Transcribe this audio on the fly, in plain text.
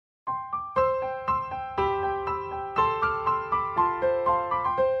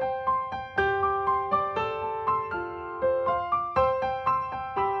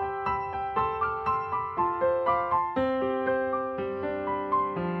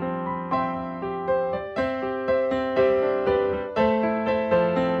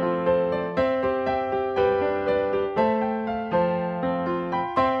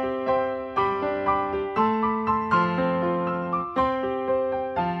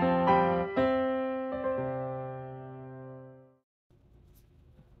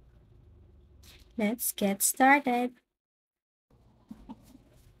Let's get started.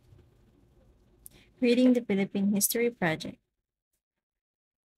 Reading the Philippine History Project.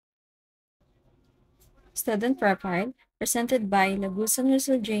 Student Profile presented by Lagusan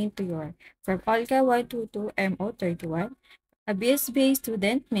Rizel Tuyor from Olga Y22 MO31, a BSBA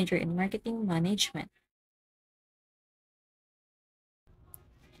student major in Marketing Management.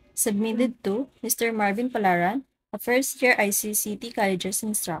 Submitted to Mr. Marvin Palaran, a first-year ICCT Colleges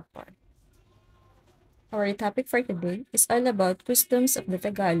instructor. Our topic for today is all about Customs of the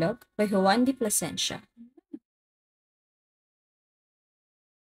Tagalog by Juan de Plasencia.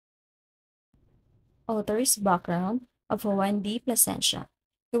 Author's background of Juan de Plasencia.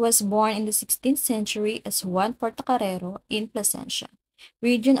 He was born in the 16th century as Juan Portocarrero in Plasencia,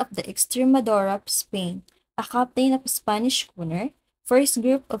 region of the Extremadura, Spain, a captain of a Spanish schooner. First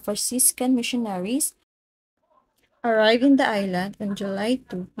group of Franciscan missionaries arrived in the island on July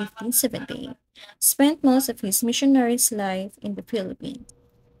 2, 1578. Spent most of his missionary's life in the Philippines.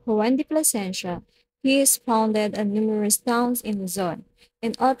 Juan de Plasencia, he has founded a numerous towns in Luzon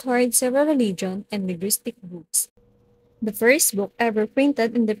and authored several religion and linguistic books. The first book ever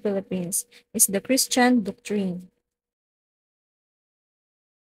printed in the Philippines is the Christian Doctrine.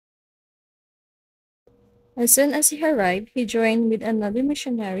 As soon as he arrived, he joined with another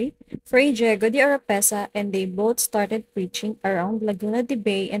missionary, Fray Diego de Oropesa, and they both started preaching around Laguna de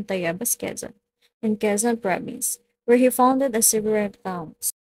Bay and Tayabas, Quezon, in Quezon Province, where he founded a several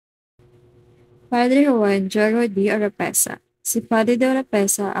towns. Padre Juan Diego de Oropesa. Si Padre de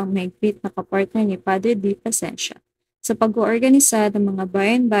Oropesa ang mahigpit na kapartner ni Padre de Plasencia sa pag-oorganisa ng mga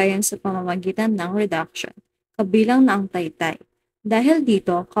bayan-bayan sa pamamagitan ng reduction, kabilang na ang Taytay. Dahil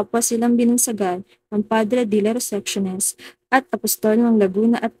dito, kapwa silang binansagan ng Padre de la Recepciones at Apostol ng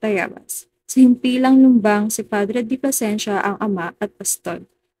Laguna at Tayabas. Sa himpilang lumbang, si Padre de Plasencia ang ama at pastol.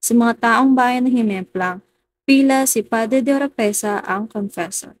 Sa mga taong bayan ng Himemplang, pila si Padre de Oropesa ang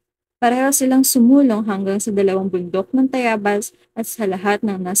confessor. Pareho silang sumulong hanggang sa dalawang bundok ng Tayabas at sa lahat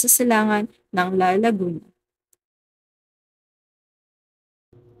ng nasa silangan ng La Laguna.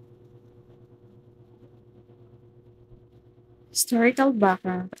 Historical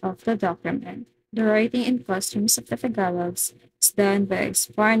background of the document. The writing and costumes of the Tagalogs is done by a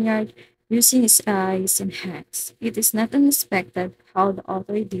Spaniard using his eyes and hands. It is not unexpected how the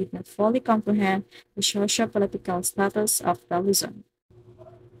author did not fully comprehend the socio-political status of the Luzon.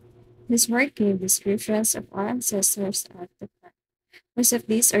 His work gave descriptions of our ancestors at the time. Most of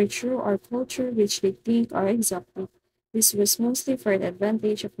these are true or culture which they think are exotic. This was mostly for the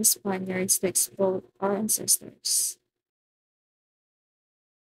advantage of the Spaniards to exploit our ancestors.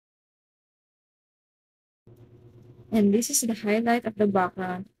 And this is the highlight of the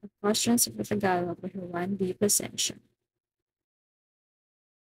background of questions of the Tagalog by Juan de Plasencia.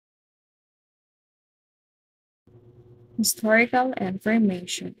 Historical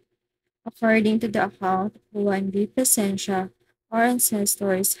information. According to the account of Juan de Plasencia, our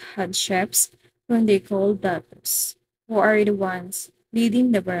ancestors had chefs whom they called datos, who are the ones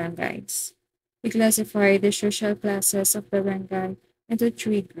leading the barangays. We classify the social classes of the barangay into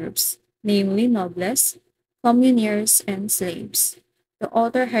three groups, namely nobles, communeers, and slaves. The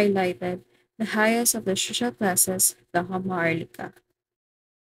author highlighted the highest of the social classes, the Hamarlika.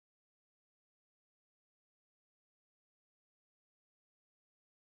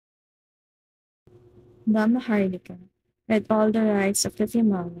 The Maharlika had all the rights of the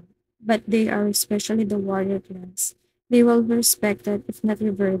Timala, but they are especially the warrior class. They will be respected if not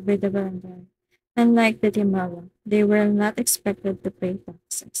revered by the barangay. Unlike the Timala, they were not expected to pay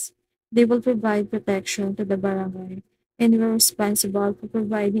taxes. They will provide protection to the barangay and were responsible for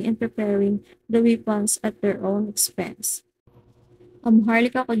providing and preparing the weapons at their own expense. A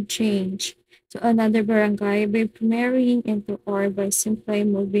Maharlika could change to another barangay by marrying into or by simply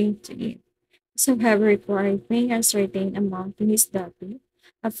moving to it. So have required paying a certain amount to his dati,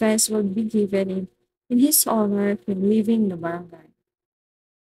 a fence will be given in his honor when leaving the barangay.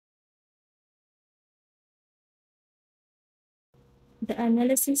 The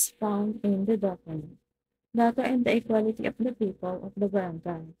analysis found in the document. Data and the equality of the people of the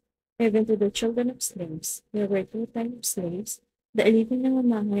barangay. Even to the children of slaves, there were two types of slaves, the alipin ng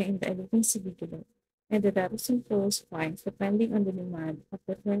mamangay and the alipin sigigilan, and the datos imposed fines depending on the demand of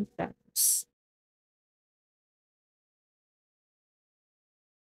the different datos.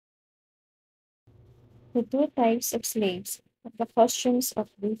 The two types of slaves of the costumes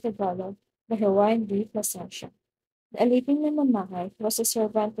of the Tagalog, the Hawaiian de Plasencia. The alipin na mamahay was a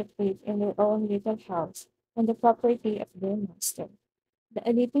servant that lived in their own little house on the property of their master. The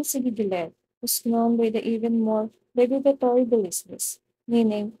alipin sigidilet was known by the even more derogatory delismis,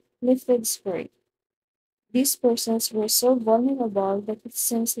 meaning lifted skirt. These persons were so vulnerable that it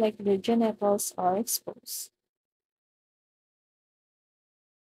seems like their genitals are exposed.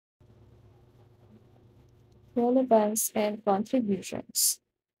 Relevance and contributions.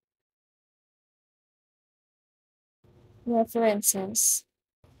 References.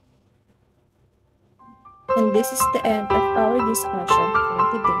 And this is the end of our discussion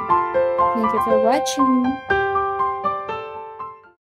for today. Thank you for watching.